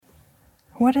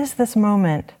What is this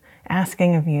moment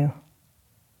asking of you?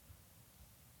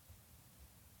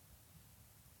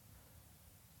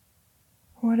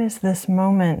 What is this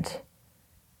moment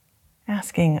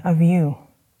asking of you?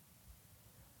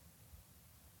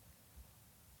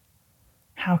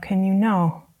 How can you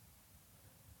know?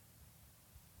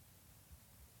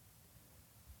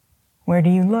 Where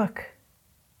do you look?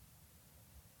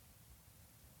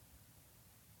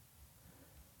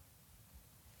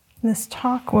 This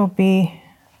talk will be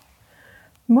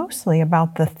mostly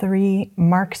about the 3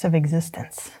 marks of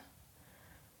existence,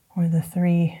 or the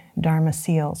 3 Dharma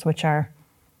seals, which are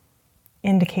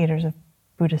indicators of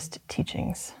Buddhist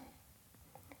teachings.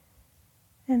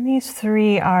 And these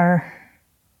 3 are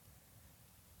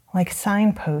like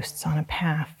signposts on a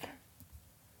path,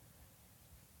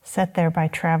 set there by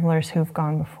travelers who've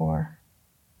gone before.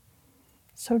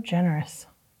 So generous.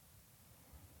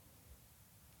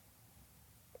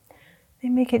 They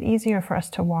make it easier for us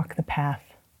to walk the path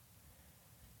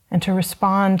and to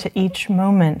respond to each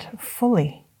moment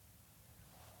fully,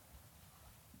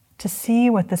 to see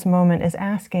what this moment is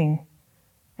asking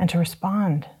and to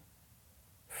respond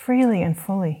freely and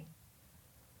fully.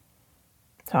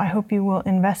 So I hope you will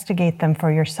investigate them for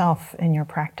yourself in your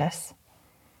practice.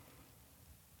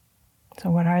 So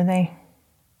what are they?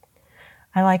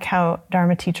 I like how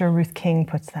Dharma teacher Ruth King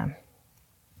puts them.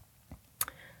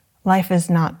 Life is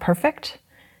not perfect,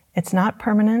 it's not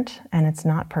permanent, and it's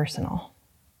not personal.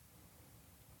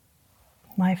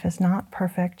 Life is not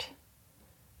perfect,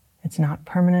 it's not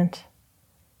permanent,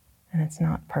 and it's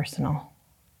not personal.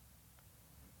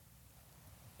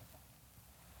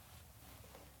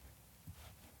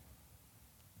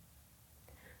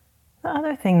 The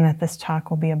other thing that this talk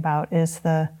will be about is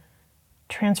the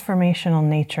transformational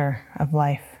nature of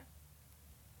life,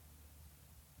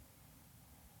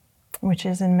 which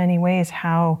is in many ways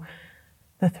how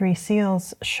the 3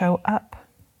 seals show up.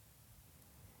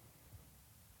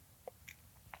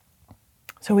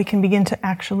 So we can begin to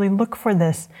actually look for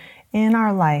this in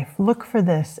our life, look for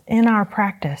this in our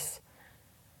practice,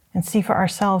 and see for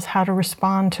ourselves how to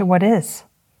respond to what is,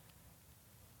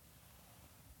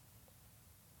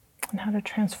 and how to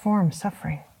transform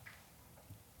suffering.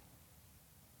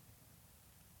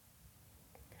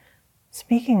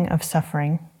 Speaking of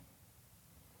suffering,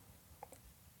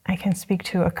 I can speak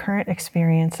to a current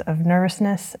experience of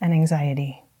nervousness and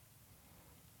anxiety.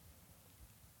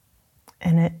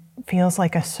 And it feels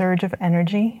like a surge of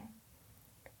energy,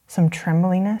 some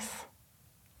trembliness,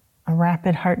 a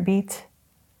rapid heartbeat,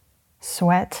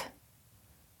 sweat.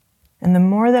 And the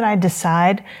more that I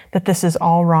decide that this is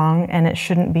all wrong and it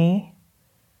shouldn't be,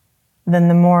 then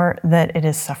the more that it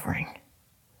is suffering.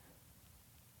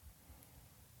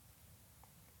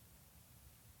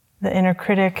 The inner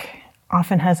critic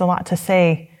often has a lot to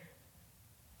say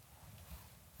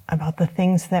about the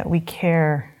things that we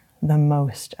care the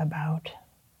most about.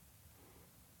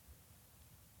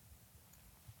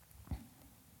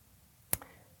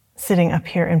 Sitting up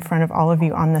here in front of all of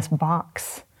you on this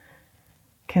box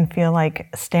can feel like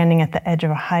standing at the edge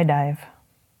of a high dive,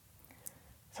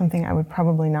 something I would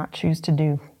probably not choose to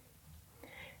do.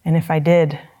 And if I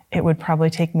did, it would probably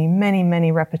take me many,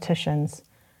 many repetitions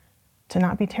to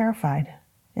not be terrified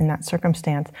in that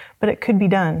circumstance, but it could be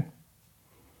done.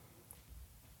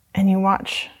 And you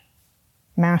watch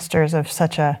masters of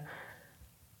such an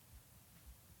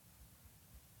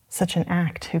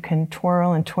act who can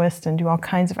twirl and twist and do all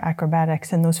kinds of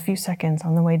acrobatics in those few seconds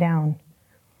on the way down.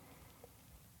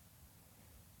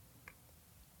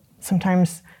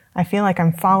 Sometimes I feel like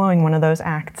I'm following one of those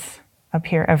acts up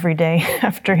here every day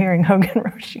after hearing Hogen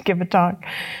Roshi give a talk.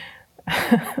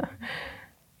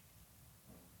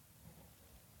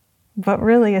 But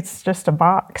really, it's just a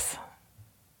box.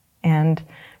 And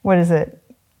what is it?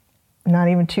 Not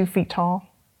even 2 feet tall.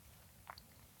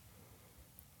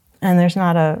 And there's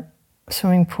not a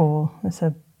swimming pool. It's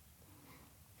a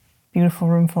beautiful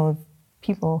room full of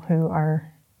people who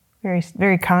are very,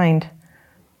 very kind.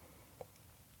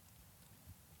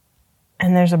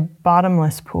 And there's a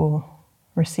bottomless pool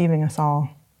receiving us all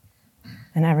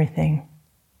and everything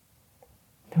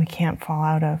that we can't fall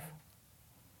out of.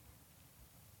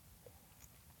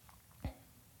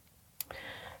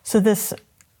 So this,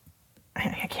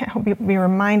 I can't help but be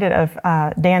reminded of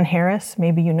Dan Harris.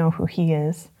 Maybe you know who he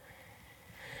is.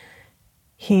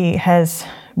 He has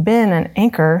been an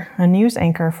anchor, a news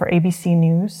anchor for ABC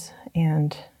News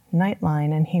and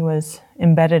Nightline, and he was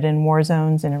embedded in war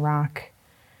zones in Iraq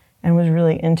and was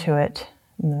really into it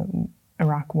in the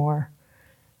Iraq War.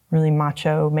 Really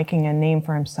macho, making a name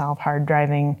for himself,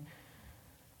 hard-driving,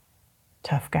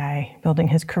 tough guy, building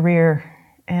his career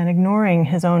and ignoring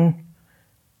his own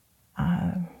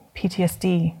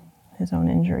PTSD, his own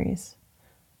injuries,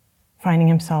 finding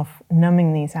himself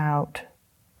numbing these out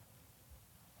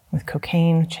with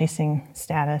cocaine, chasing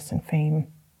status and fame.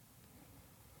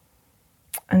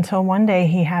 Until one day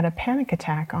he had a panic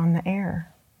attack on the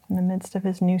air in the midst of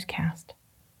his newscast.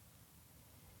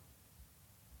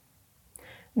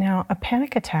 Now, a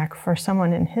panic attack for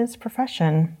someone in his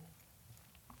profession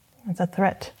is a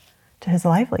threat to his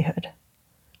livelihood.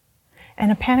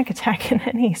 And a panic attack in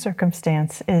any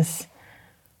circumstance is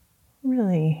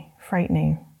really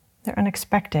frightening. They're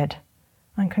unexpected,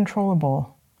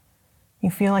 uncontrollable.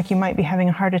 You feel like you might be having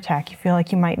a heart attack. You feel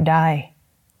like you might die.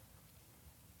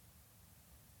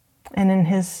 And in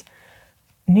his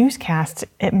newscast,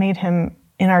 it made him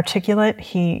inarticulate.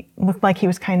 He looked like he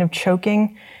was kind of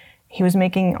choking. He was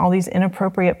making all these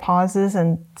inappropriate pauses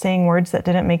and saying words that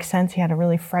didn't make sense. He had a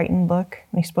really frightened look,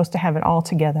 and he's supposed to have it all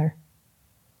together.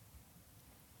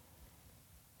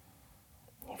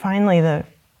 Finally,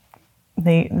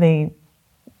 they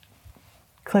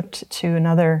clipped to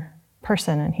another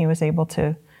person, and he was able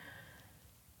to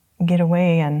get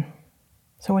away. And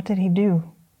so what did he do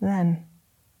then?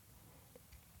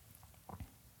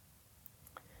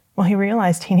 Well, he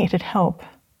realized he needed help.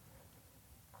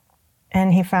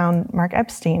 And he found Mark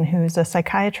Epstein, who's a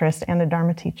psychiatrist and a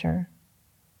Dharma teacher,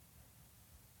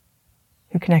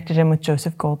 who connected him with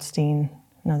Joseph Goldstein,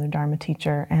 another Dharma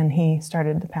teacher, and he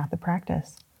started the Path of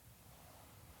Practice.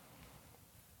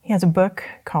 He has a book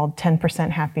called 10%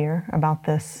 Happier about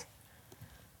this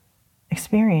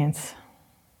experience.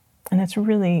 And it's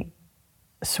really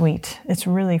sweet. It's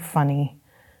really funny.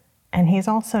 And he's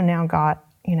also now got,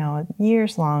 a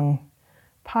years-long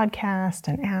podcast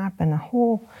and app and a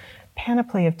whole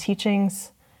panoply of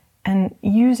teachings, and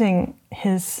using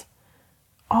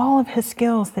all of his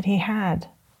skills that he had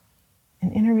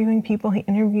in interviewing people. He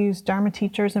interviews Dharma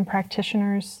teachers and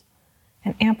practitioners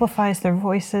and amplifies their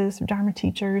voices, Dharma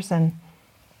teachers, and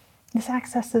this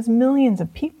accesses millions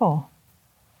of people.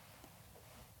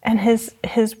 And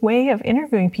his way of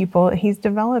interviewing people, he's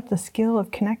developed the skill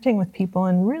of connecting with people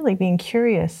and really being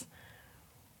curious.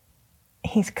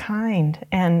 He's kind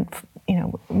and,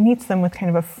 meets them with kind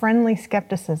of a friendly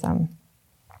skepticism.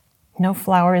 No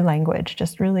flowery language,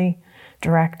 just really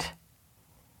direct.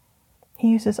 He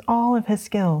uses all of his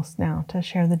skills now to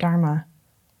share the Dharma.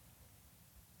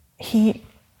 He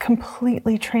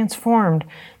completely transformed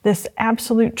this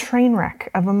absolute train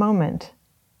wreck of a moment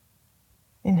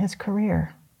in his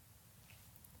career.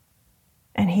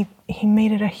 And he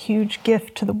made it a huge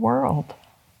gift to the world.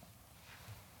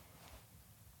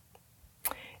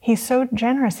 He's so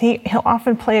generous. He'll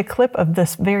often play a clip of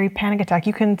this very panic attack.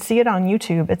 You can see it on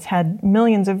YouTube. It's had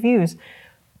millions of views.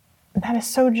 That is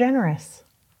so generous.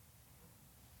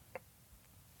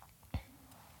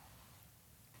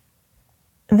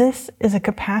 This is a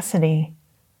capacity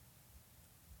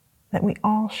that we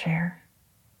all share.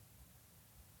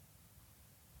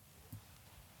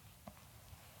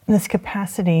 This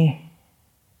capacity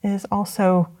is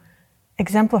also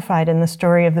exemplified in the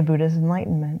story of the Buddha's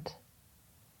enlightenment.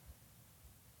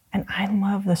 And I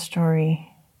love the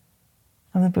story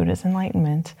of the Buddha's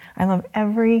enlightenment. I love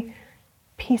every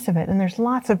piece of it, and there's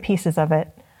lots of pieces of it.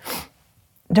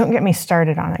 Don't get me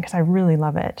started on it, because I really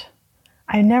love it.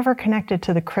 I never connected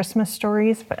to the Christmas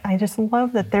stories, but I just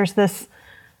love that there's this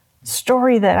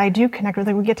story that I do connect with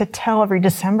that we get to tell every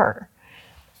December.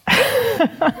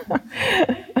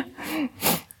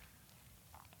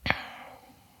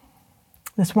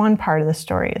 This one part of the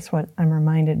story is what I'm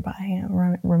reminded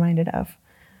of,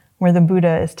 where the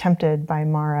Buddha is tempted by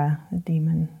Mara, the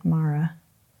demon Mara.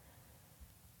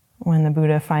 When the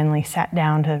Buddha finally sat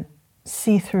down to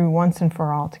see through once and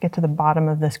for all, to get to the bottom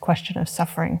of this question of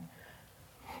suffering,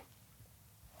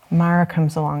 Mara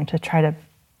comes along to try to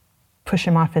push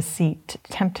him off his seat, to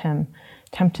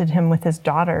tempted him with his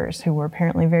daughters, who were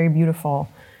apparently very beautiful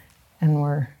and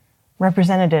were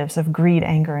representatives of greed,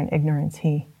 anger, and ignorance.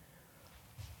 He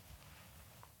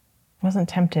wasn't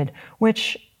tempted,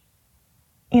 which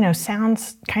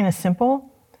sounds kind of simple,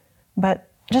 but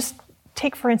just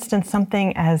take, for instance,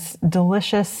 something as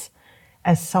delicious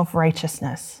as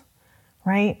self-righteousness,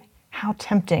 right? How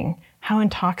tempting, how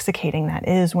intoxicating that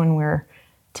is when we're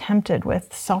tempted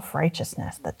with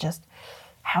self-righteousness, that just,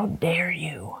 how dare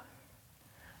you,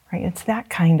 right? It's that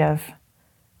kind of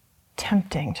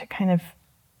tempting to kind of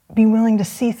be willing to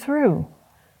see through,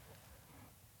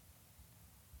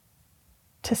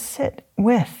 to sit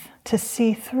with, to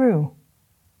see through.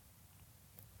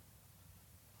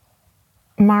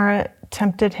 Mara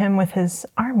tempted him with his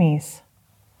armies,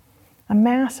 a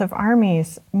mass of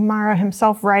armies, Mara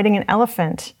himself riding an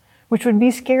elephant, which would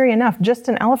be scary enough, just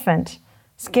an elephant,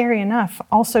 Scary enough,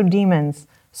 also demons,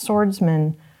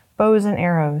 swordsmen, bows and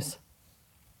arrows.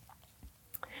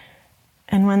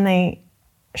 And when they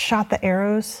shot the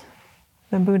arrows,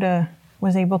 the Buddha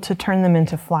was able to turn them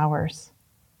into flowers.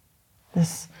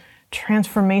 This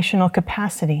transformational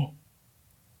capacity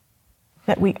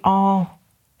that we all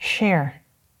share.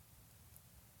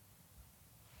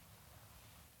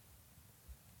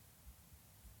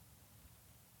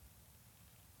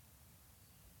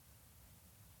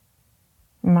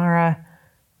 Mara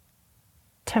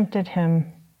tempted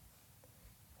him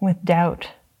with doubt,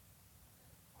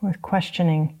 with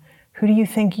questioning. Who do you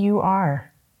think you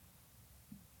are?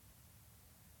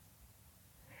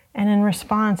 And in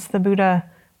response, the Buddha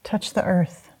touched the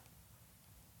earth.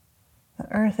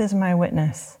 The earth is my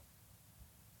witness.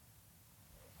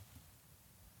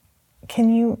 Can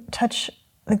you touch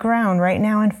the ground right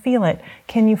now and feel it?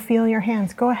 Can you feel your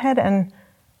hands? Go ahead and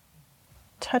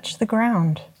touch the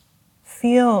ground.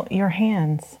 Feel your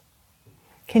hands.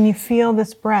 Can you feel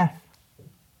this breath?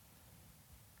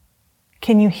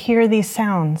 Can you hear these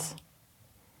sounds?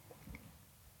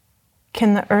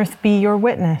 Can the earth be your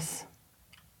witness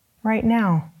right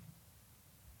now,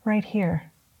 right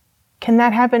here? Can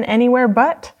that happen anywhere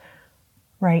but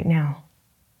right now,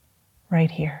 right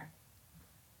here?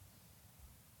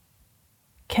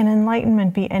 Can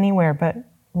enlightenment be anywhere but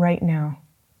right now,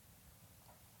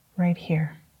 right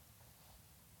here?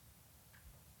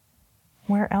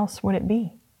 Where else would it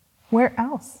be? Where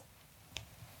else?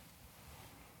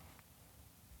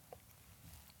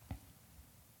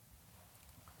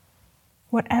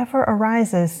 Whatever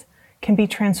arises can be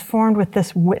transformed with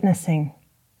this witnessing.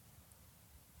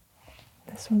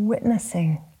 This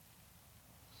witnessing.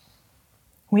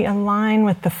 We align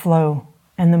with the flow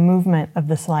and the movement of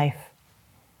this life.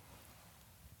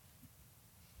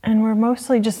 And we're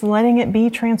mostly just letting it be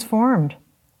transformed.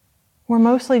 We're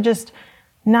mostly just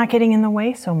not getting in the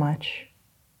way so much.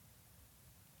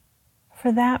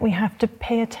 For that, we have to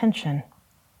pay attention.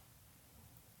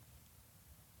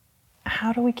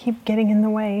 How do we keep getting in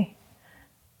the way?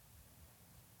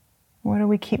 What do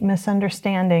we keep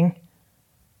misunderstanding?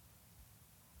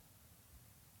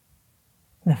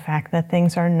 The fact that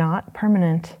things are not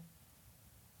permanent.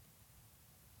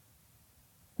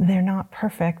 They're not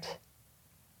perfect,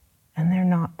 and they're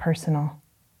not personal.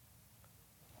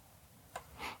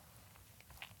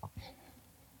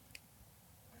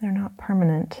 They're not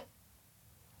permanent.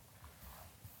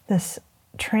 This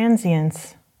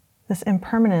transience, this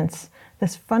impermanence,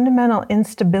 this fundamental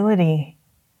instability,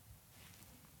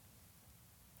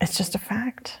 it's just a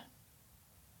fact.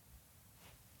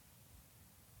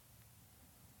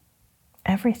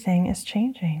 Everything is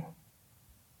changing.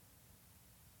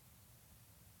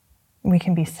 We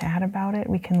can be sad about it.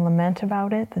 We can lament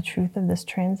about it, the truth of this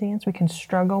transience. We can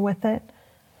struggle with it.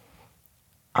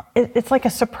 It's like a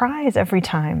surprise every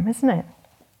time, isn't it?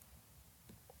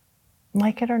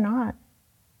 Like it or not.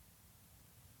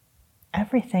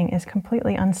 Everything is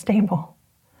completely unstable.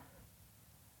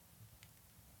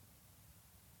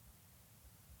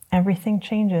 Everything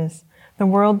changes. The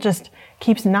world just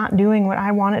keeps not doing what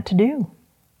I want it to do,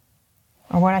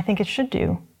 or what I think it should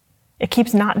do. It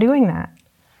keeps not doing that.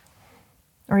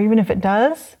 Or even if it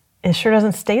does, it sure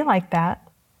doesn't stay like that.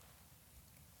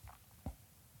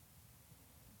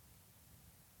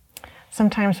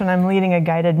 Sometimes when I'm leading a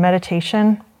guided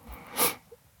meditation,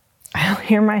 I'll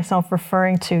hear myself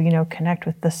referring to, connect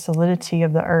with the solidity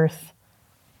of the earth.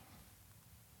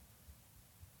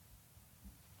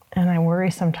 And I worry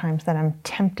sometimes that I'm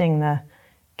tempting the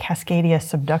Cascadia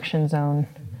subduction zone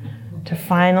to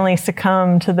finally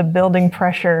succumb to the building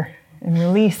pressure and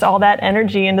release all that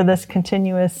energy into this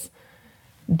continuous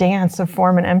dance of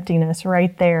form and emptiness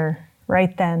right there,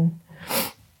 right then.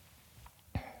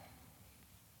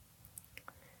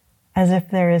 As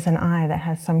if there is an I that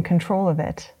has some control of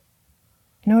it.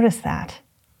 Notice that.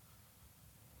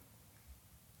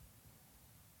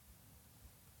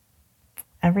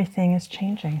 Everything is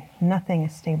changing. Nothing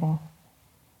is stable.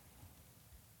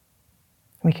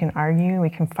 We can argue, we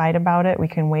can fight about it, we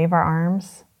can wave our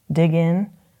arms, dig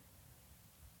in,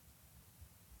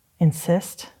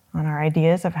 insist on our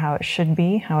ideas of how it should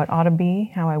be, how it ought to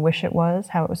be, how I wish it was,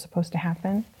 how it was supposed to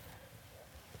happen.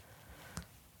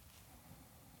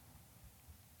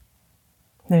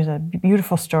 There's a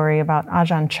beautiful story about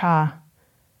Ajahn Chah,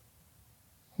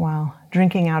 while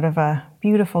drinking out of a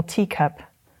beautiful teacup,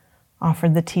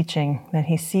 offered the teaching that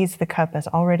he sees the cup as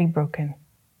already broken.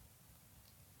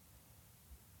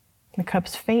 The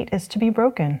cup's fate is to be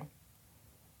broken.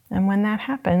 And when that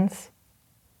happens,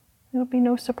 it'll be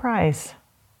no surprise,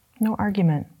 no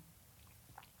argument.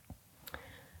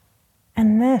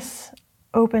 And this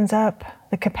opens up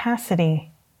the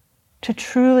capacity to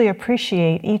truly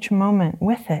appreciate each moment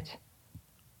with it.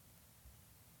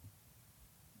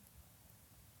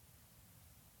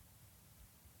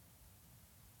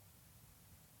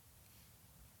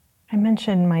 I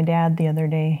mentioned my dad the other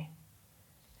day,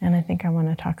 and I think I want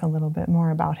to talk a little bit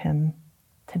more about him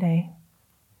today.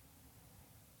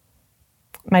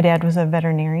 My dad was a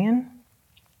veterinarian,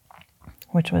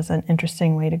 which was an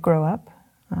interesting way to grow up.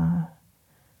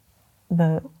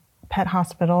 The pet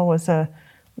hospital was a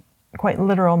quite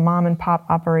literal mom and pop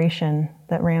operation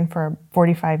that ran for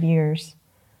 45 years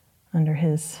under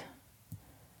his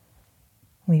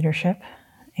leadership.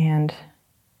 And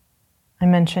I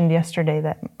mentioned 2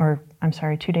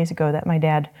 days ago that my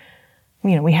dad,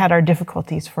 we had our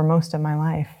difficulties for most of my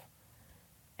life.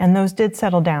 And those did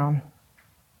settle down.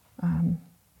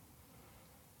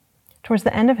 Towards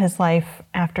the end of his life,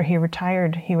 after he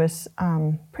retired, he was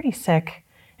pretty sick,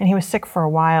 and he was sick for a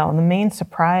while. And the main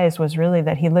surprise was really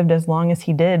that he lived as long as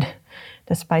he did,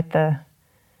 despite the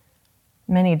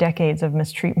many decades of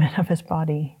mistreatment of his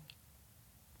body.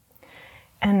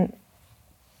 And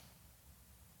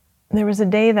there was a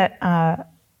day that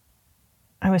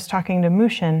I was talking to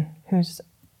Mushin, who's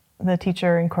the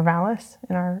teacher in Corvallis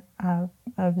in our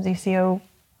of ZCO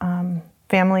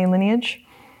family lineage.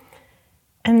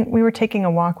 And we were taking a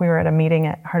walk. We were at a meeting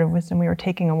at Heart of Wisdom. We were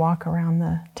taking a walk around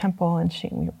the temple,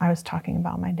 and I was talking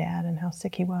about my dad and how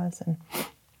sick he was. And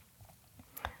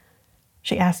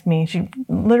she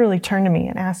literally turned to me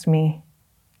and asked me,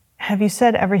 "Have you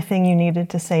said everything you needed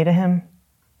to say to him?"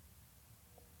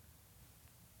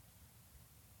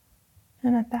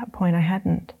 And at that point, I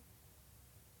hadn't.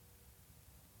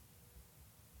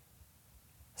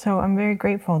 So I'm very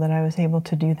grateful that I was able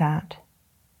to do that.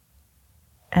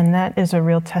 And that is a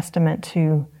real testament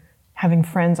to having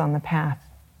friends on the path,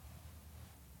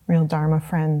 real Dharma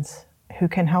friends who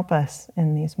can help us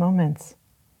in these moments.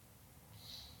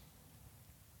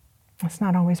 It's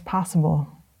not always possible.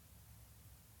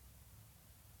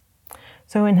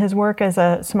 So in his work as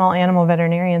a small animal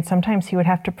veterinarian, sometimes he would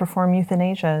have to perform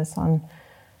euthanasias on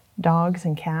dogs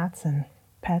and cats and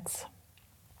pets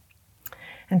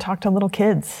and talk to little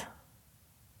kids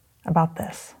about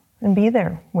this and be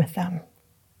there with them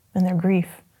and their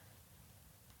grief.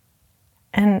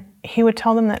 And he would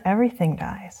tell them that everything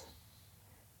dies.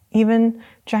 Even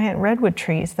giant redwood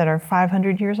trees that are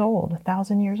 500 years old,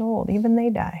 1,000 years old, even they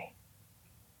die.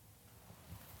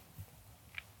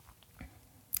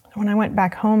 When I went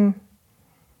back home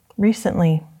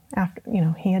recently, after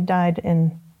he had died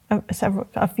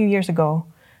a few years ago,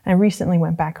 I recently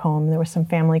went back home. There was some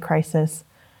family crisis.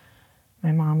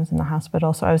 My mom was in the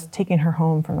hospital, so I was taking her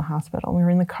home from the hospital. We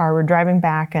were in the car, we were driving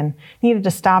back, and needed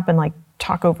to stop and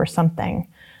talk over something.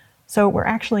 So we're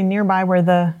actually nearby where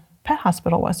the pet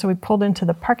hospital was, so we pulled into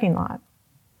the parking lot.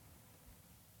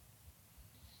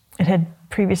 It had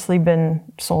previously been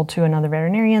sold to another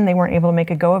veterinarian. They weren't able to make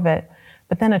a go of it,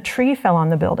 but then a tree fell on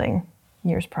the building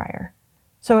years prior.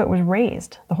 So it was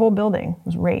raised. The whole building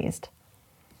was raised.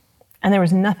 And there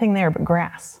was nothing there but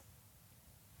grass.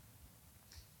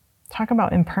 Talk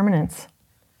about impermanence.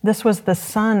 This was the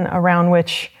sun around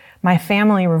which my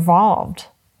family revolved,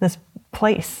 this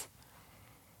place.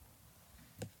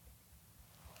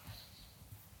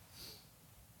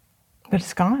 But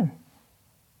it's gone.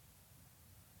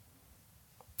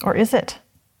 Or is it?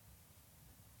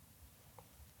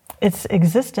 Its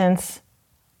existence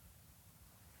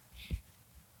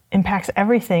impacts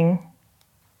everything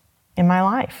in my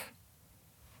life.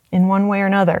 In one way or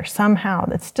another, somehow,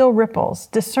 that still ripples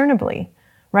discernibly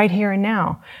right here and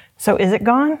now. So is it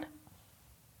gone?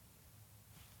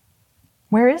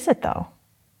 Where is it, though?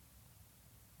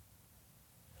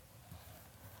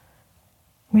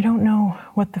 We don't know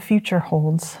what the future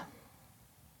holds.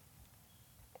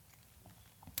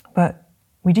 But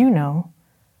we do know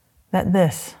that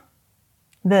this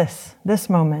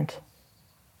moment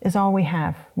is all we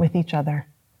have with each other.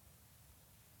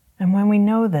 And when we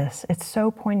know this, it's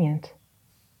so poignant.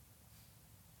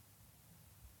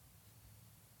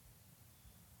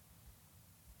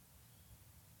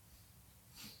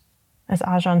 As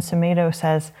Ajahn Sumedho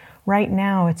says, right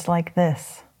now it's like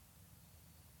this.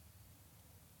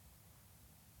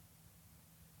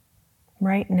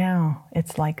 Right now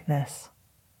it's like this.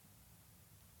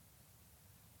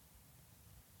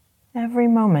 Every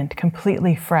moment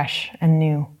completely fresh and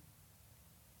new.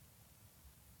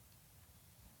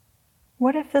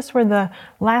 What if this were the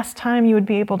last time you would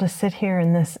be able to sit here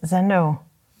in this zendo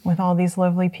with all these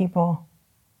lovely people?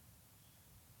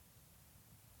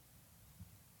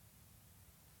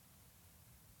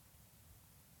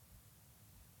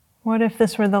 What if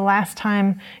this were the last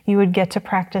time you would get to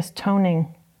practice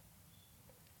toning?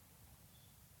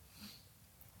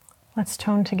 Let's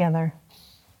tone together.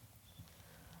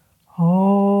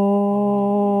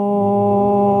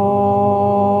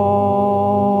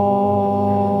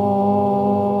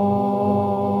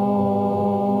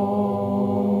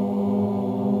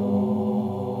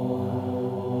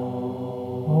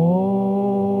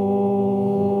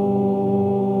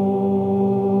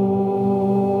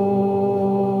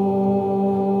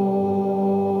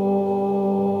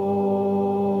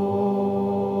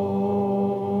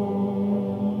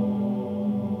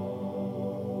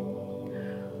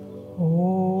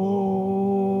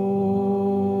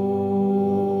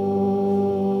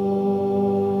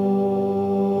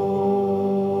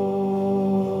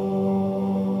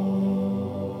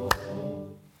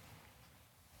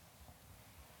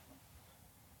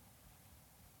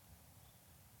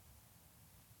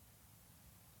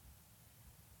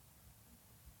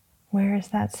 Where is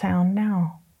that sound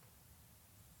now?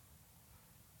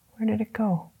 Where did it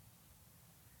go?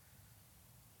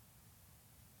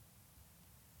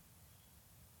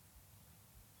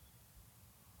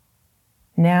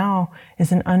 Now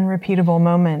is an unrepeatable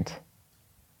moment,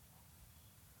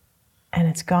 and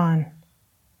it's gone.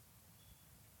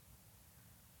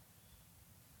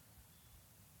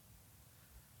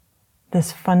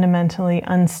 This fundamentally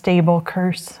unstable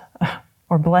curse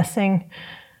or blessing,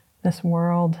 this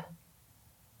world.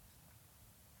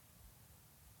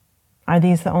 Are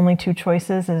these the only two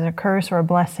choices? Is it a curse or a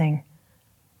blessing?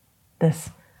 This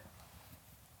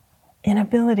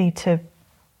inability to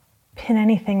pin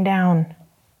anything down.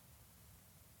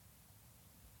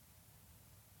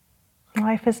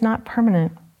 Life is not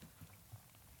permanent.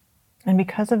 And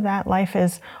because of that, life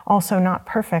is also not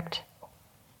perfect.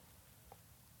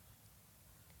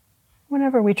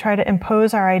 Whenever we try to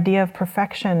impose our idea of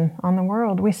perfection on the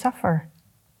world, we suffer.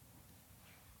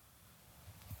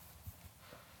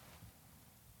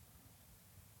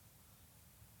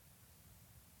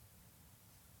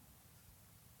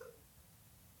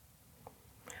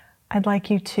 I'd like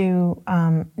you to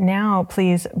now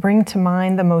please bring to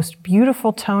mind the most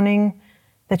beautiful toning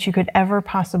that you could ever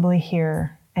possibly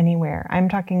hear anywhere. I'm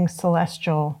talking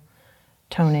celestial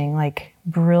toning, like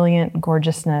brilliant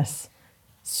gorgeousness,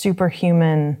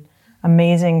 superhuman,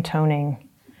 amazing toning.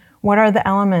 What are the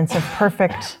elements of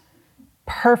perfect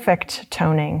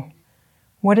toning?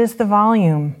 What is the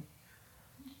volume?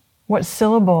 What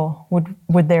syllable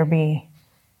would there be?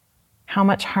 How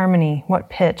much harmony? What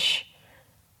pitch?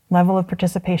 Level of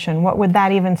participation? What would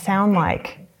that even sound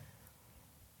like?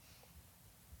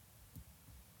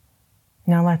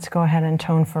 Now let's go ahead and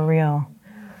tone for real.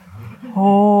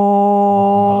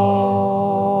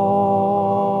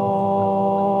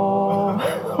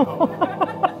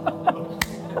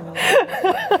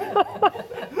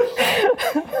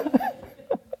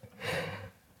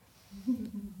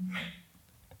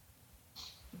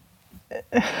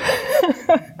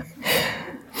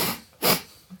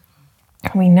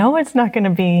 We know it's not going to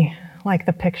be like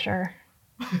the picture,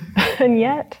 and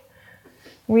yet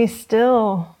we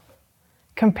still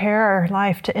compare our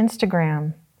life to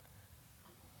Instagram.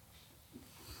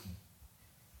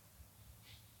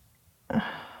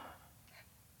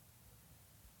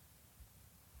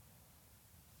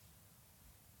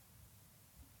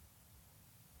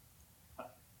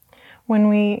 When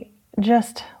we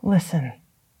just listen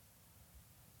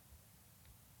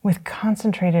with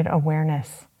concentrated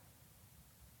awareness,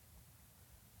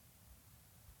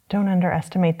 don't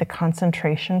underestimate the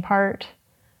concentration part,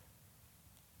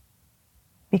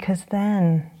 because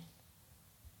then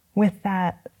with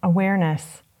that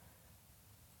awareness,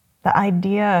 the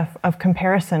idea of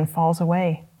comparison falls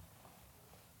away.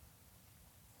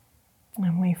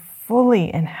 And we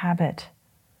fully inhabit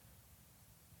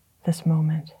this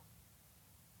moment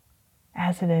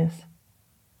as it is.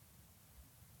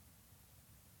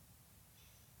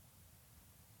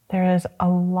 There is a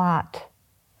lot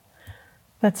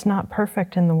that's not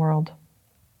perfect in the world.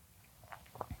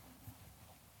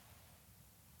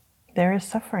 There is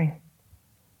suffering.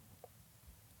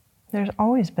 There's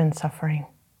always been suffering.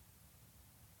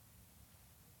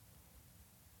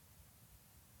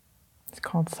 It's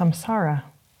called samsara.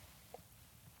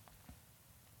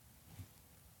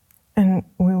 And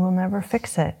we will never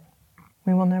fix it.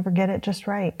 We will never get it just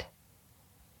right.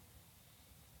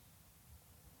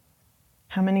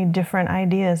 How many different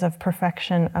ideas of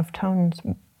perfection of tones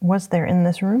was there in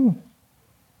this room?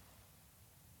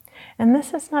 And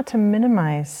this is not to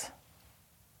minimize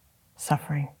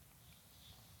suffering,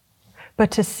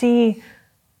 but to see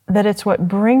that it's what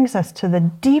brings us to the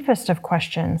deepest of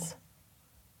questions.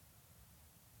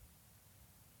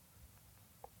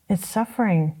 It's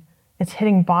suffering. It's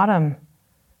hitting bottom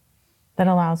that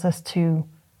allows us to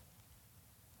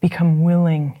become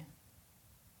willing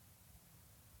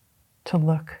to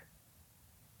look.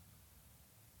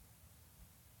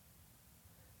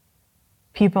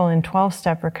 People in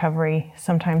 12-step recovery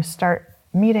sometimes start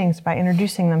meetings by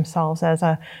introducing themselves as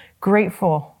a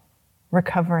grateful,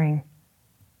 recovering,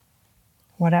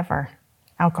 whatever,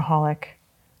 alcoholic,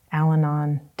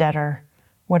 Al-Anon, debtor,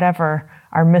 whatever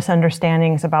our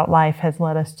misunderstandings about life has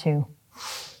led us to.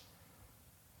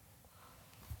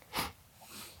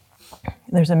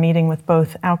 There's a meeting with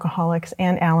both alcoholics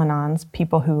and Al-Anons,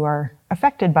 people who are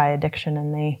affected by addiction,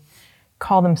 and they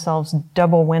call themselves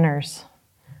double winners.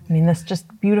 I mean, this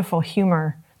just beautiful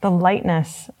humor, the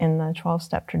lightness in the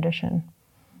 12-step tradition.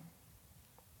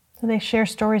 So they share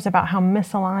stories about how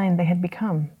misaligned they had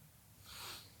become.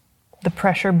 The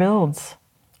pressure builds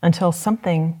until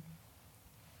something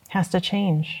has to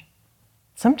change.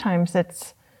 Sometimes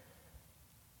it's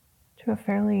to a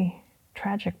fairly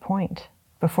tragic point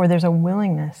before there's a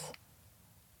willingness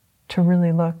to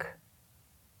really look.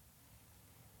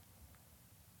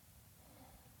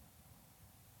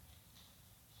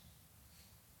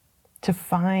 To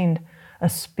find a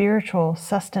spiritual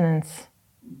sustenance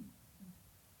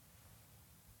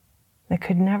that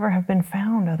could never have been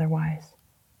found otherwise.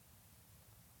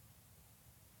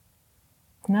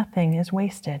 Nothing is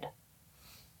wasted.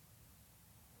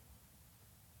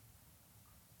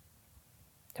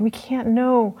 We can't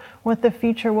know what the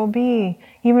future will be,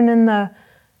 even in the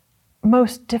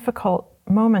most difficult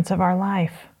moments of our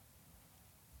life.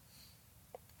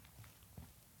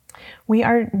 We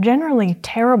are generally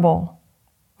terrible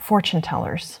fortune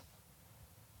tellers.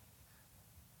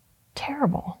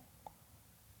 Terrible.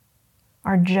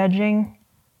 Our judging,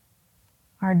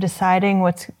 our deciding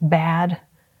what's bad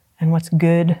and what's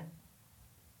good.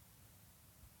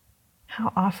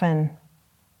 How often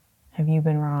have you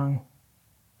been wrong?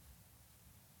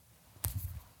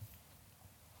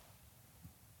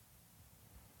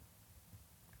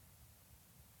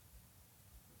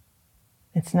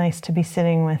 It's nice to be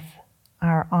sitting with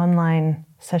our online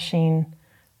sesshin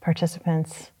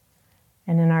participants.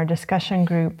 And in our discussion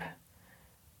group,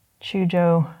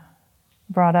 Chujo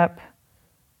brought up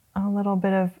a little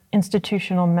bit of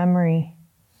institutional memory,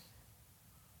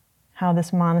 how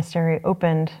this monastery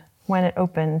opened, when it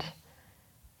opened,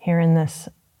 here in this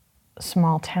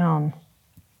small town,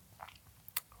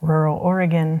 rural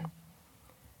Oregon.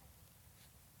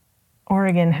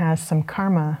 Oregon has some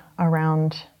karma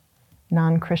around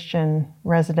non-Christian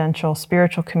residential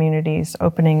spiritual communities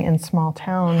opening in small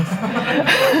towns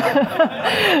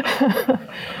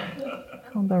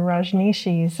called the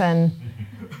Rajneeshis. And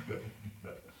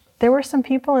there were some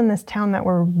people in this town that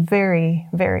were very,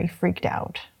 very freaked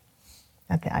out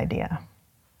at the idea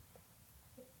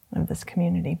of this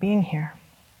community being here.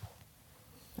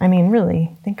 I mean,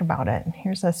 really, think about it.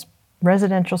 Here's this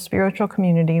residential spiritual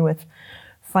community with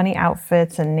funny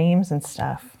outfits and names and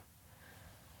stuff.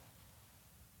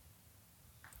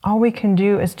 All we can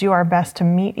do is do our best to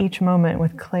meet each moment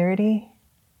with clarity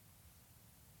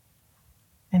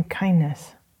and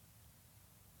kindness.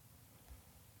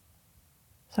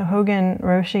 So Hogen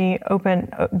Roshi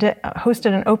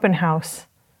hosted an open house,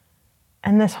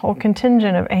 and this whole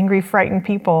contingent of angry, frightened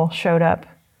people showed up.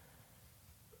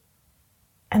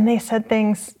 And they said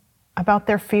things about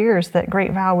their fears that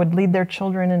Great Vow would lead their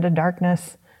children into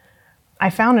darkness. I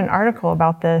found an article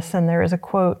about this, and there is a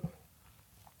quote: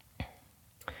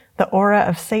 "The aura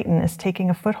of Satan is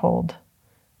taking a foothold.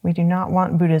 We do not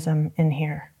want Buddhism in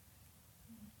here."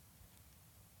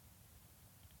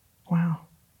 Wow.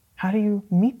 How do you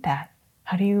meet that?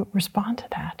 How do you respond to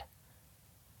that?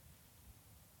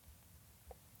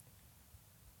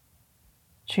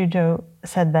 Chujo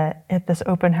said that at this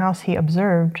open house he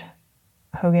observed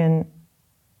Hogen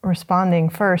responding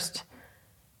first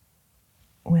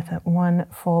with one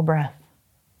full breath.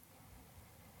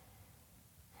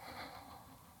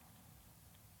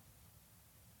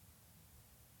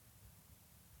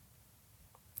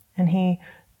 And he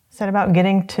said about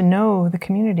getting to know the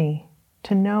community,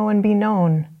 to know and be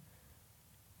known.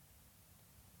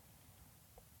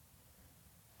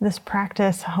 This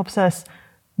practice helps us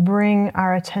bring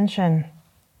our attention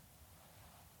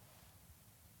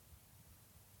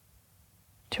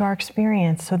to our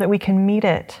experience so that we can meet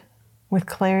it with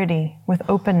clarity, with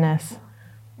openness,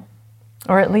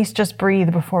 or at least just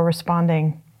breathe before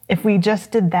responding. If we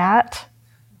just did that,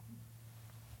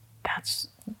 that's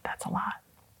a lot.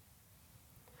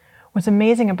 What's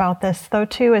amazing about this, though,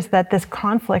 too, is that this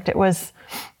conflict, it was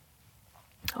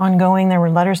ongoing. There were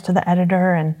letters to the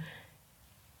editor, and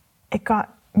it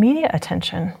got media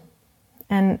attention.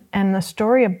 And the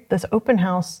story of this open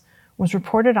house was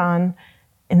reported on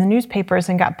in the newspapers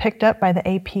and got picked up by the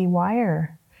AP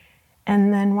Wire.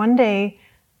 And then one day,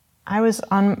 I was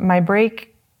on my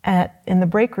break in the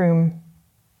break room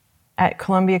at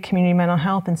Columbia Community Mental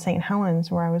Health in St.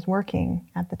 Helens, where I was working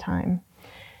at the time.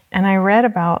 And I read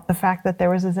about the fact that there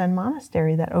was a Zen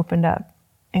monastery that opened up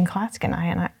in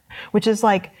Clatskanie, which is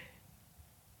like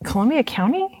Columbia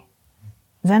County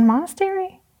Zen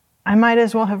monastery? I might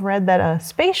as well have read that a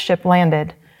spaceship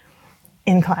landed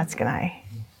in Clatskanie.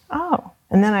 Oh,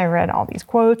 and then I read all these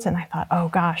quotes and I thought, oh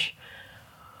gosh,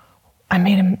 I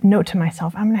made a note to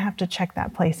myself, I'm gonna have to check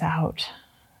that place out.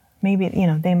 Maybe,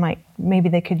 maybe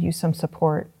they could use some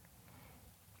support.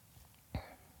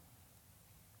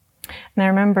 And I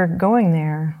remember going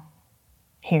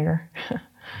here,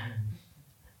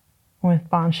 with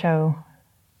Bansho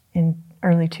in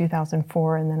early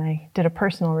 2004, and then I did a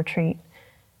personal retreat.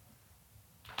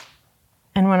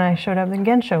 And when I showed up, the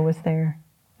Gensho was there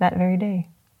that very day.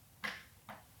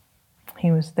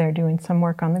 He was there doing some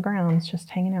work on the grounds,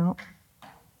 just hanging out.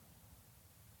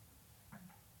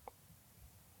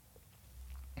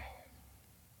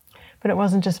 But it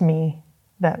wasn't just me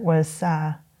that was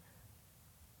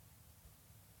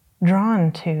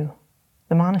drawn to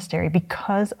the monastery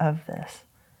because of this.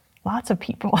 Lots of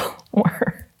people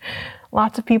were.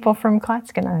 Lots of people from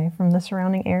Clatskanie, from the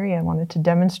surrounding area, wanted to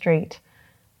demonstrate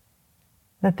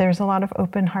that there's a lot of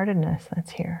open-heartedness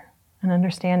that's here, and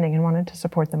understanding, and wanted to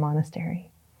support the monastery.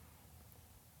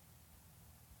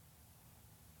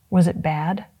 Was it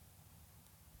bad?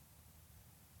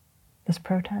 This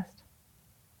protest?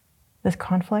 This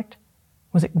conflict?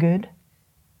 Was it good?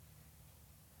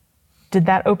 Did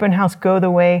that open house go the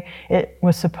way it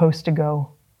was supposed to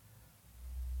go?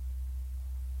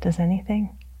 Does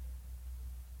anything?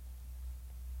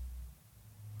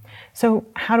 So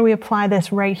how do we apply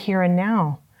this right here and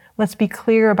now? Let's be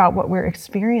clear about what we're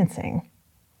experiencing.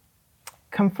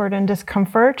 Comfort and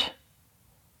discomfort.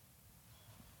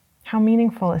 How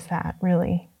meaningful is that,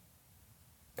 really?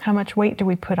 How much weight do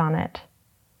we put on it?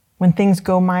 When things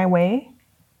go my way,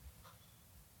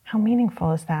 how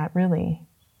meaningful is that, really?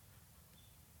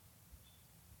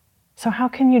 So how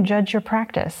can you judge your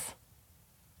practice?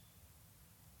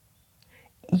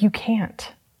 You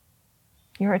can't.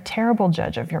 You're a terrible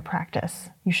judge of your practice.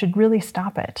 You should really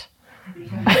stop it.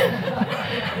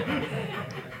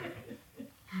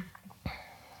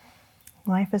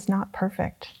 Life is not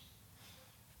perfect.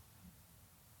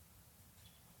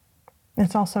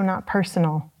 It's also not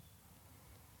personal.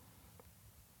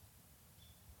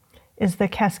 Is the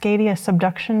Cascadia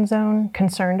subduction zone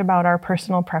concerned about our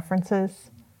personal preferences?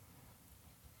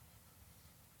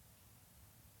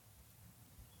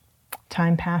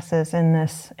 Time passes in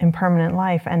this impermanent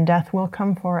life, and death will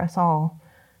come for us all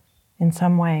in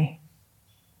some way.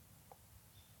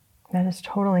 That is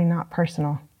totally not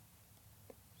personal.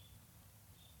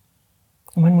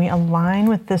 When we align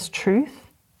with this truth,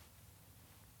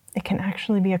 it can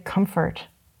actually be a comfort.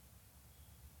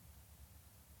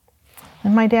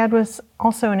 And my dad was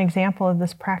also an example of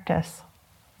this practice.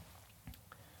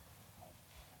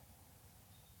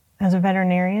 As a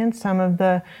veterinarian, some of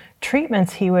the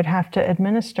treatments he would have to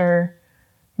administer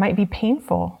might be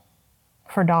painful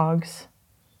for dogs.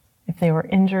 If they were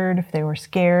injured, if they were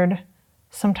scared,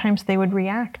 sometimes they would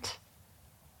react.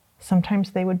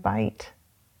 Sometimes they would bite.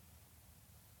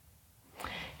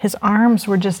 His arms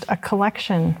were just a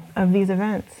collection of these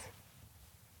events.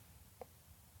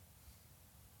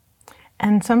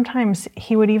 And sometimes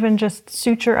he would even just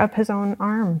suture up his own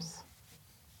arms.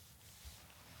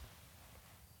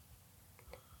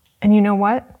 And you know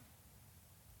what?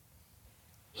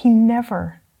 He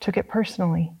never took it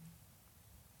personally.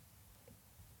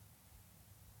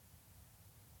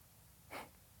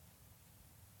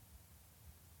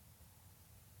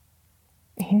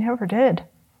 He never did.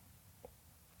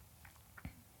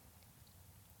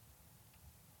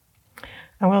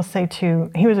 I will say too,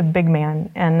 he was a big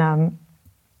man, and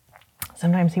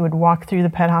sometimes he would walk through the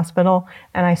pet hospital,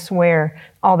 and I swear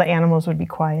all the animals would be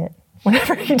quiet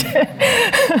whenever he did.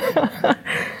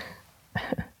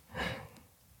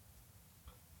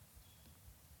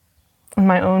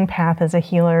 My own path as a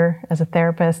healer, as a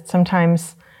therapist,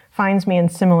 sometimes finds me in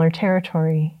similar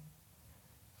territory.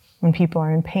 When people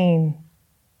are in pain,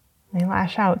 they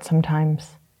lash out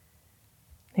sometimes.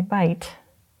 They bite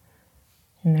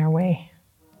in their way.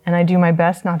 And I do my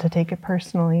best not to take it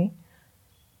personally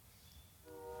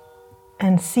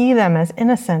and see them as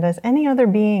innocent as any other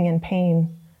being in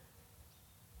pain.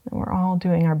 And we're all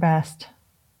doing our best.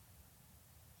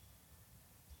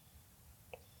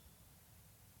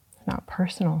 It's not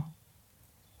personal.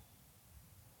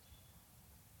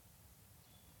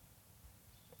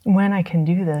 when I can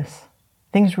do this,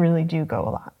 things really do go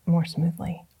a lot more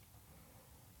smoothly.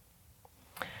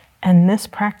 And this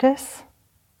practice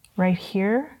right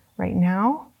here, right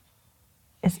now,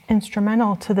 is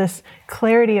instrumental to this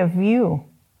clarity of view,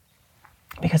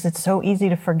 because it's so easy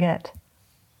to forget.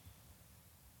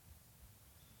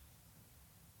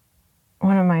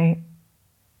 One of my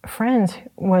friends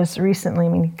was recently,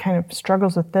 he kind of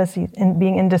struggles with this,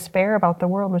 being in despair about the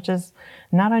world, which is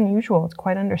not unusual. It's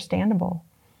quite understandable.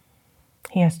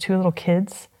 He has 2 little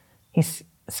kids. He's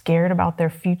scared about their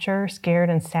future, scared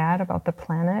and sad about the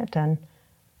planet. And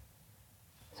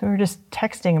so we were just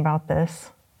texting about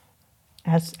this,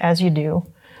 as you do.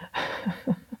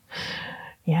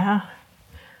 Yeah,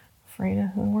 afraid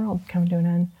of the world coming to an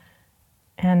end.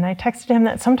 And I texted him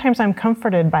that sometimes I'm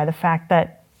comforted by the fact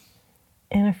that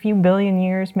in a few billion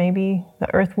years, maybe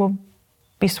the earth will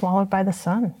be swallowed by the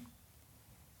sun.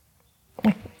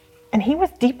 And he was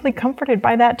deeply comforted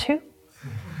by that too.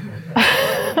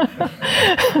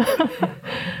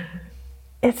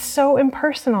 It's so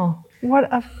impersonal. What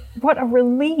a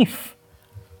relief.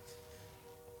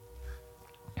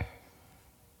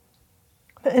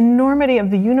 The enormity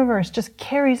of the universe just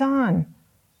carries on.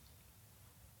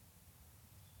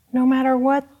 No matter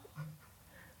what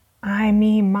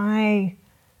my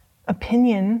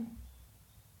opinion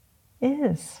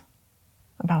is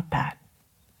about that.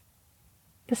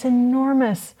 This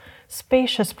enormous,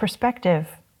 spacious perspective,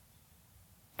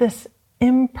 this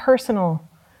impersonal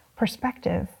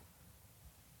perspective.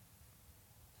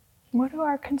 What do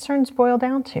our concerns boil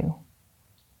down to?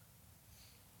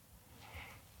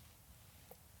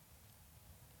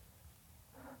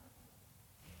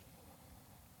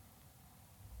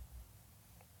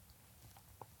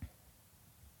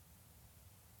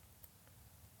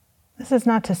 This is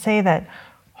not to say that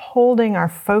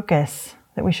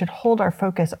that we should hold our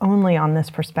focus only on this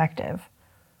perspective.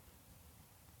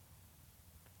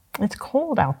 It's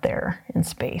cold out there in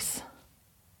space.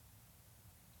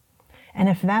 And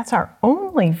if that's our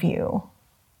only view,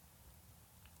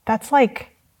 that's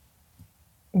like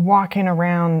walking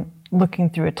around looking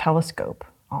through a telescope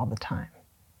all the time.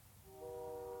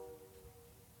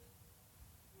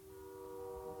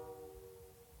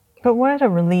 But what a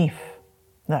relief,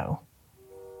 though,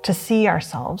 to see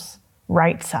ourselves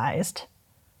right-sized.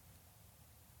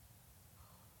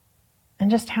 And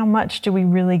just how much do we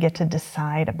really get to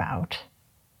decide about?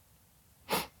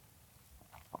 I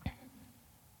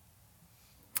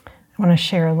want to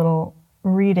share a little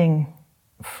reading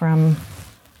from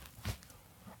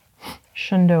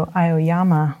Shundo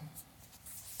Aoyama.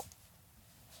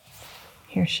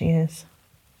 Here she is.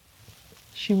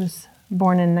 She was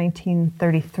born in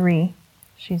 1933.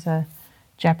 She's a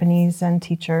Japanese Zen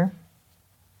teacher.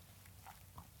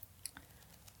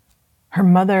 Her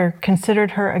mother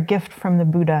considered her a gift from the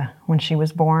Buddha when she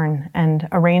was born and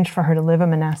arranged for her to live a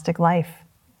monastic life.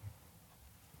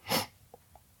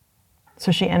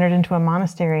 So she entered into a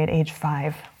monastery at age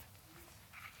 5.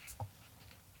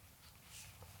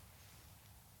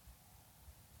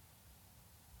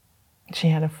 She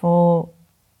had a full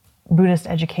Buddhist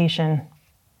education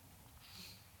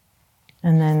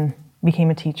and then became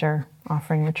a teacher,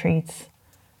 offering retreats,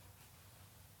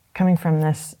 coming from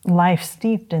this life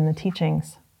steeped in the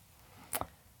teachings.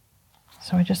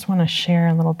 So I just want to share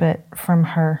a little bit from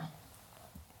her.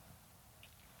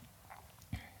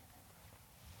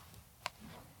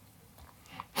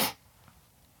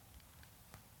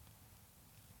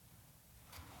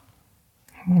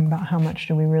 About how much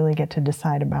do we really get to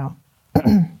decide about?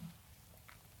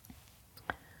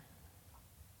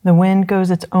 The wind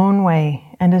goes its own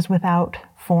way and is without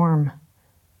form.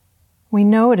 We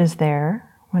know it is there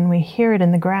when we hear it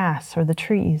in the grass or the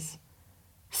trees,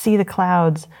 see the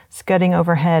clouds scudding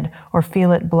overhead, or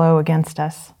feel it blow against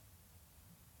us.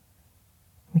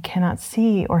 We cannot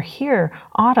see or hear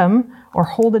autumn or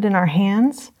hold it in our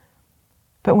hands,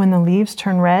 but when the leaves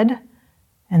turn red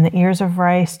and the ears of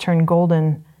rice turn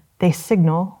golden, they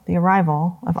signal the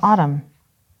arrival of autumn.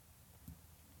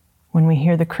 When we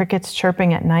hear the crickets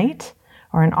chirping at night,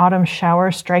 or an autumn shower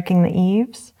striking the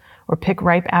eaves, or pick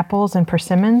ripe apples and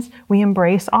persimmons, we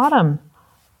embrace autumn.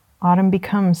 Autumn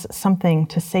becomes something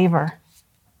to savor.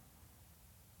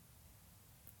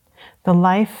 The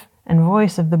life and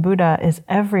voice of the Buddha is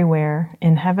everywhere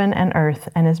in heaven and earth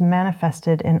and is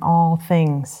manifested in all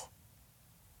things.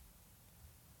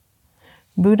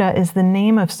 Buddha is the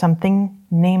name of something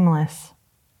nameless.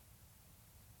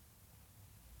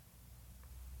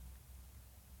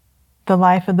 The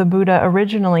life of the Buddha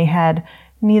originally had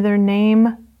neither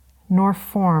name nor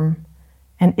form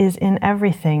and is in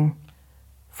everything,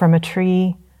 from a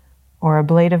tree or a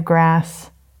blade of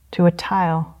grass to a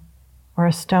tile or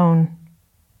a stone.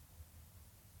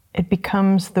 It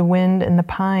becomes the wind in the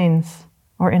pines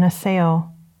or in a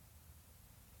sail.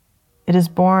 It is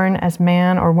born as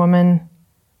man or woman.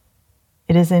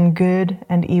 It is in good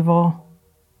and evil,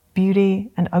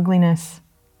 beauty and ugliness.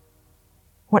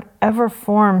 Whatever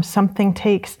form something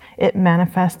takes, it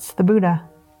manifests the Buddha.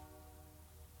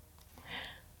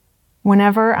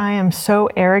 Whenever I am so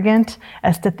arrogant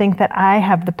as to think that I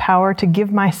have the power to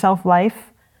give myself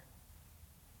life,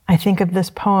 I think of this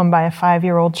poem by a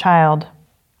 5-year-old child.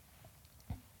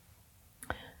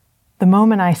 The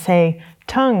moment I say,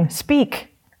 "Tongue,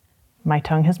 speak," my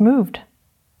tongue has moved.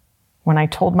 When I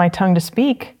told my tongue to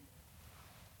speak,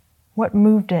 what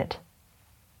moved it?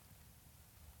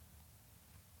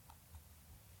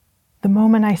 The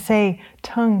moment I say,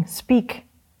 "Tongue, speak,"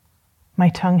 my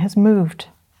tongue has moved.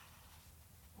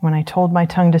 When I told my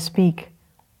tongue to speak,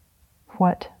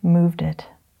 what moved it?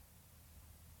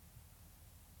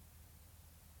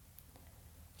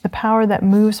 The power that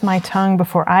moves my tongue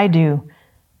before I do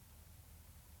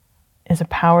is a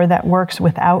power that works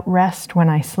without rest when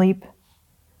I sleep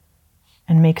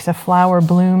and makes a flower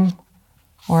bloom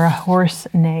or a horse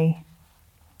neigh.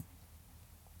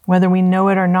 Whether we know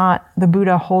it or not, the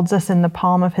Buddha holds us in the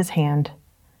palm of his hand,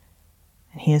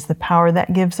 and he is the power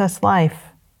that gives us life.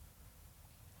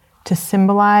 To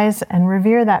symbolize and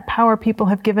revere that power, people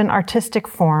have given artistic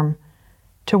form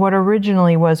to what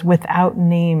originally was without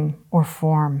name or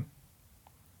form,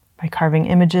 by carving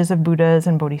images of Buddhas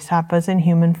and Bodhisattvas in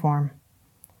human form.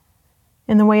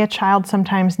 In the way a child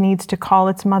sometimes needs to call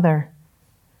its mother,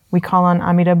 we call on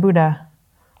Amida Buddha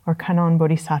or Kannon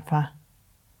Bodhisattva.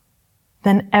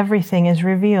 Then everything is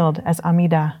revealed as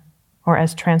Amida or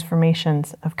as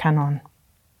transformations of Kannon.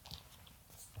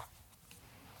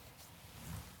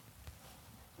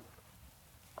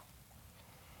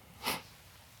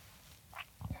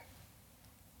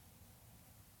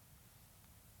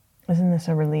 Isn't this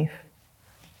a relief?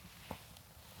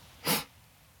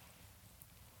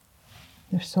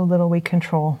 There's so little we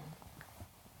control.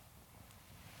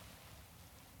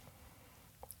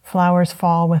 Flowers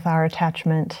fall with our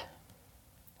attachment.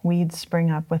 Weeds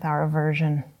spring up with our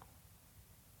aversion.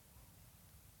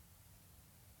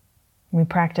 We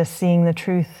practice seeing the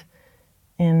truth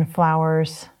in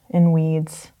flowers, in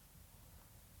weeds.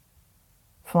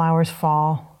 Flowers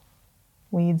fall,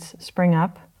 weeds spring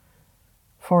up.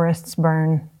 Forests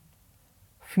burn,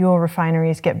 fuel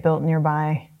refineries get built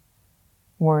nearby,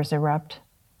 wars erupt.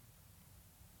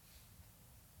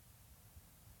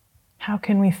 How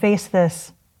can we face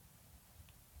this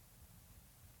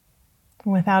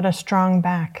without a strong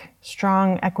back,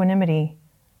 strong equanimity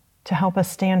to help us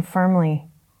stand firmly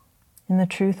in the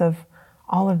truth of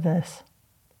all of this?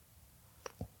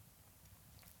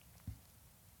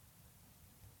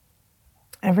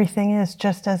 Everything is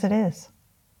just as it is.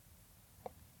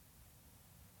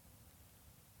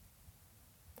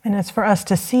 And it's for us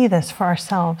to see this for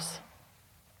ourselves.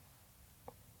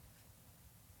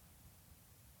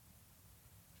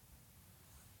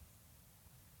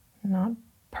 Not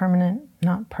permanent,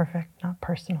 not perfect, not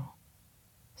personal.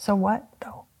 So what,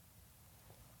 though?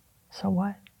 So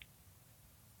what?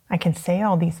 I can say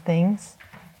all these things,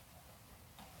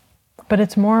 but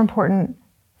it's more important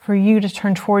for you to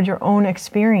turn toward your own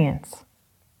experience.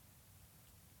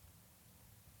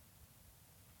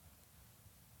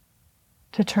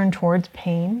 To turn towards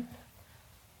pain,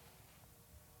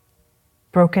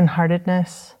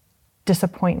 brokenheartedness,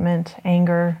 disappointment,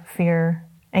 anger, fear,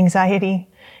 anxiety,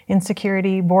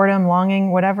 insecurity, boredom,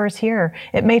 longing, whatever's here.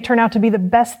 It may turn out to be the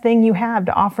best thing you have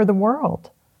to offer the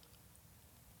world.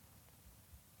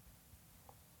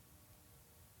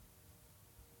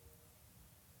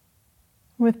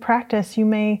 With practice, you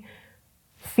may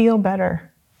feel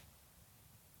better.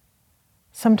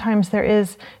 Sometimes there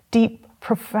is deep,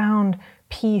 profound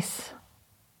peace.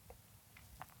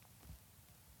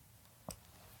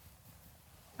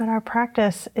 But our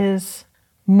practice is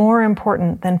more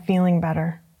important than feeling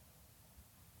better.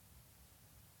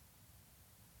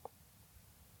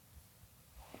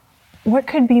 What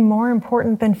could be more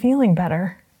important than feeling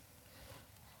better?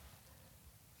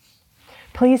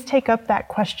 Please take up that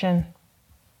question.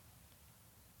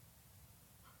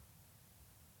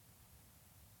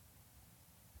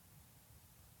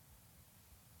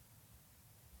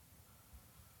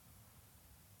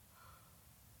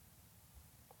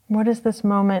 What is this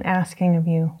moment asking of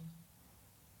you?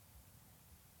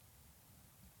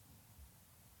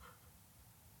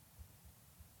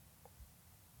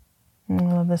 I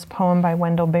love this poem by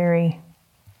Wendell Berry.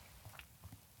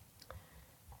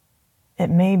 It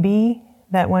may be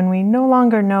that when we no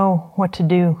longer know what to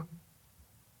do,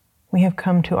 we have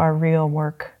come to our real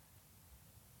work.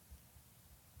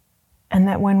 And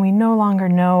that when we no longer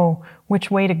know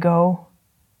which way to go,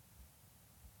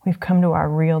 we've come to our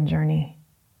real journey.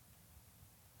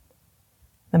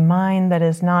 The mind that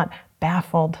is not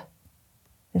baffled,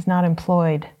 is not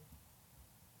employed.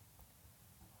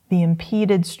 The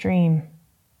impeded stream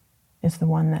is the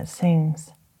one that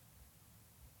sings.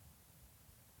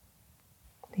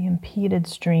 The impeded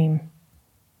stream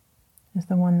is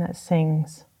the one that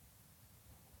sings.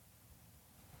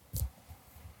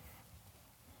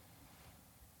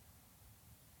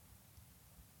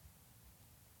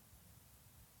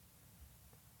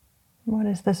 What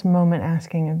is this moment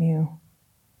asking of you?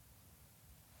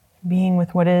 Being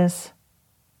with what is,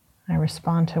 I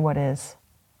respond to what is.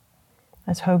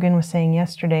 As Hogan was saying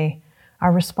yesterday,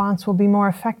 our response will be more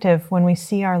effective when we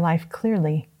see our life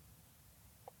clearly.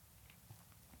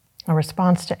 A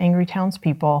response to angry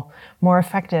townspeople, more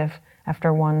effective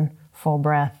after one full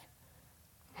breath,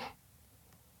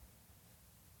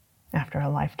 after a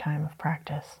lifetime of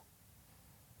practice.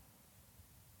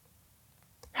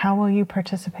 How will you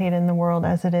participate in the world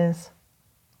as it is?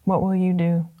 What will you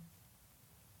do?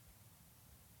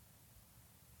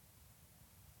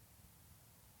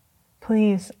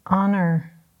 Please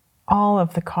honor all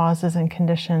of the causes and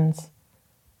conditions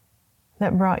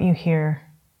that brought you here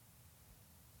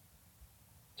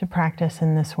to practice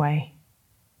in this way.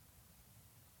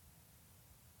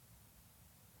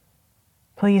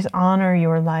 Please honor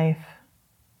your life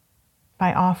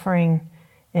by offering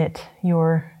it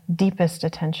your deepest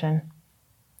attention.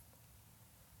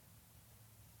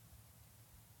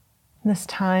 This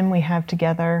time we have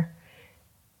together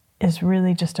is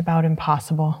really just about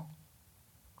impossible.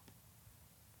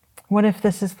 What if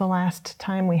this is the last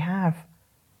time we have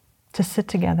to sit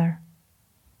together,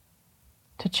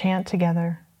 to chant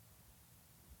together,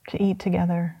 to eat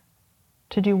together,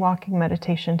 to do walking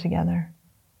meditation together?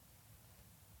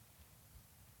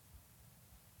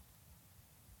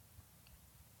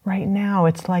 Right now,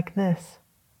 it's like this.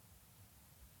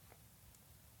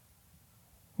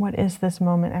 What is this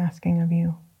moment asking of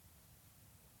you?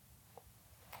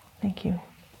 Thank you.